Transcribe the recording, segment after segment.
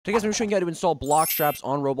Today guys, I'm showing you how to install Bloxstraps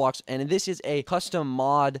on Roblox, and this is a custom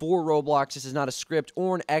mod for Roblox. This is not a script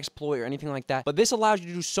or an exploit or anything like that, but this allows you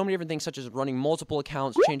to do so many different things, such as running multiple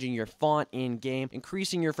accounts, changing your font in-game,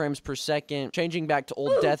 increasing your frames per second, changing back to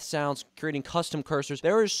old death sounds, creating custom cursors.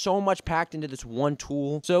 There is so much packed into this one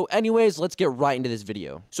tool. So anyways, let's get right into this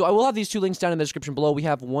video. So I will have these two links down in the description below. We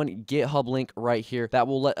have one GitHub link right here that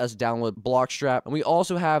will let us download Bloxstrap, and we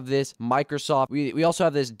also have this Microsoft, we also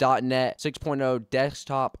have this .NET 6.0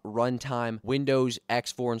 desktop runtime Windows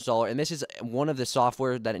X4 installer, and this is one of the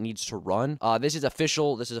software that it needs to run. This is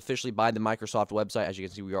officially by the Microsoft website. As you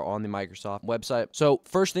can see, we are on the Microsoft website. So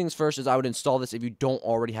first things first is I would install this if you don't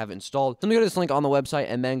already have it installed. So let me go to this link on the website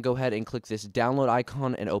and then go ahead and click this download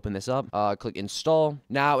icon and open this up. Click install.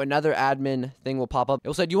 Now another admin thing will pop up. It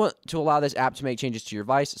will say, do you want to allow this app to make changes to your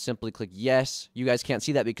device? Simply click yes. You guys can't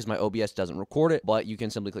see that because my OBS doesn't record it, but you can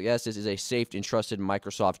simply click yes. This is a safe and trusted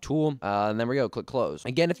Microsoft tool. And then we go, click close.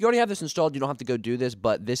 Again, if you already have this installed, you don't have to go do this,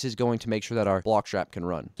 but this is going to make sure that our Bloxstrap can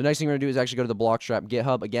run. So next thing we're gonna do is actually go to the Bloxstrap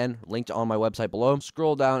GitHub, again, linked on my website below.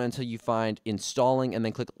 Scroll down until you find installing, and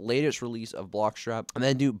then click latest release of Bloxstrap, and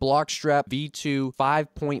then do Bloxstrap v2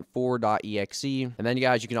 5.4.exe. And then you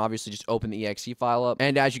guys, you can obviously just open the exe file up.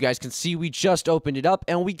 And as you guys can see, we just opened it up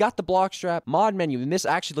and we got the Bloxstrap mod menu. And this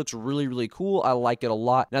actually looks really, really cool. I like it a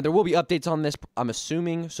lot. Now there will be updates on this, I'm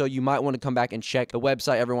assuming, so you might want to come back and check the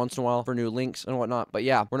website every once in a while for new links and whatnot. But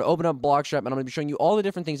yeah, we're gonna open up Bloxstrap, and I'm going to be showing you all the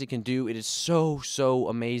different things it can do. It is so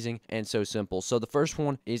amazing and so simple. So the first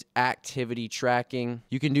one is activity tracking.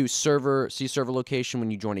 You can do see server location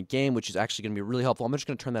when you join a game, which is actually going to be really helpful. I'm just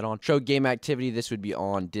going to turn that on. Show game activity. This would be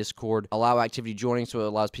on Discord. Allow activity joining, so it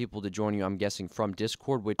allows people to join you, I'm guessing, from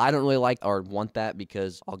Discord, which I don't really like or want that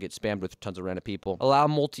because I'll get spammed with tons of random people. Allow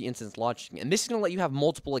multi-instance launching, and this is going to let you have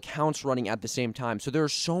multiple accounts running at the same time. So there are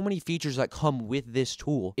so many features that come with this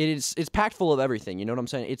tool. It's packed full of everything. You know what I'm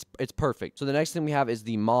saying? It's perfect. So the next thing we have is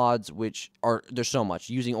the mods, which are, there's so much.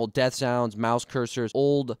 Using old death sounds, mouse cursors,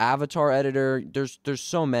 old avatar editor. There's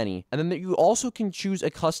so many. And then you also can choose a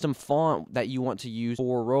custom font that you want to use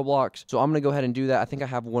for Roblox. So I'm going to go ahead and do that. I think I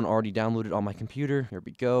have one already downloaded on my computer. Here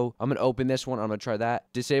we go. I'm going to open this one. I'm going to try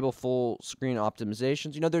that. Disable full screen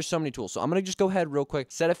optimizations. You know, there's so many tools. So I'm going to just go ahead real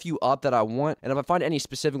quick, set a few up that I want. And if I find any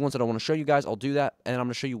specific ones that I want to show you guys, I'll do that. And I'm going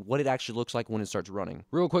to show you what it actually looks like when it starts running.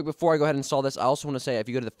 Real quick, before I go ahead and install this, I also want to say, if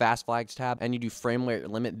you go to the fast flags tab and you do frame rate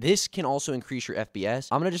limit, this can also increase your FPS.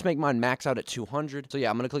 I'm going to just make mine max out at 200. So yeah,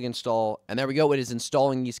 I'm going to click install, and there we go. It is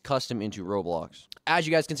installing these custom into Roblox. As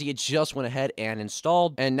you guys can see, it just went ahead and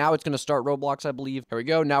installed, and now it's going to start Roblox, I believe. Here we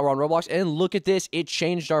go. Now we're on Roblox, and look at this. It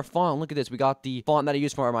changed our font. Look at this. We got the font that I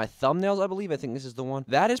use for my thumbnails, I believe. I think this is the one.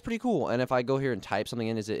 That is pretty cool. And if I go here and type something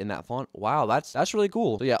in, is it in that font? Wow, that's really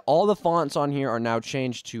cool. So yeah, all the fonts on here are now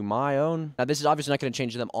changed to my own. Now this is obviously not going to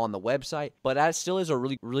change them on the website, but that still is a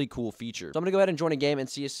really cool feature. So I'm going to go ahead and join a game and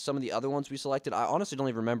see some of the other ones we selected. I honestly don't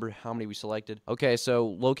even remember how many we selected. Okay, so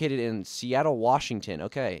located in Seattle, Washington.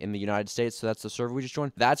 Okay, in the United States. So that's the server we just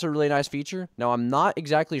joined. That's a really nice feature. Now, I'm not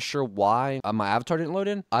exactly sure why my avatar didn't load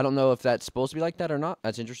in. I don't know if that's supposed to be like that or not.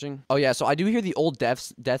 That's interesting. Oh, yeah, so I do hear the old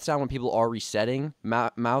death sound when people are resetting.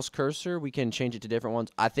 Mouse cursor, we can change it to different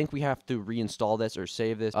ones. I think we have to reinstall this or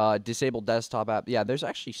save this. Disable desktop app. Yeah, there's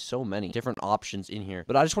actually so many different options in here.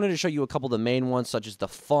 But I just wanted to show you a couple of the main ones, such as the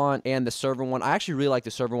font and the server one. I actually really like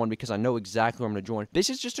the server one because I know exactly where I'm going to join. This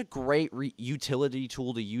is just a great utility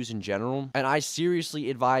tool to use in general, and I seriously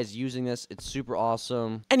advise using this. It's super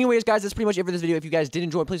awesome. Anyways, guys, that's pretty much it for this video. If you guys did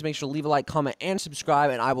enjoy, please make sure to leave a like, comment, and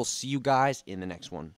subscribe, and I will see you guys in the next one.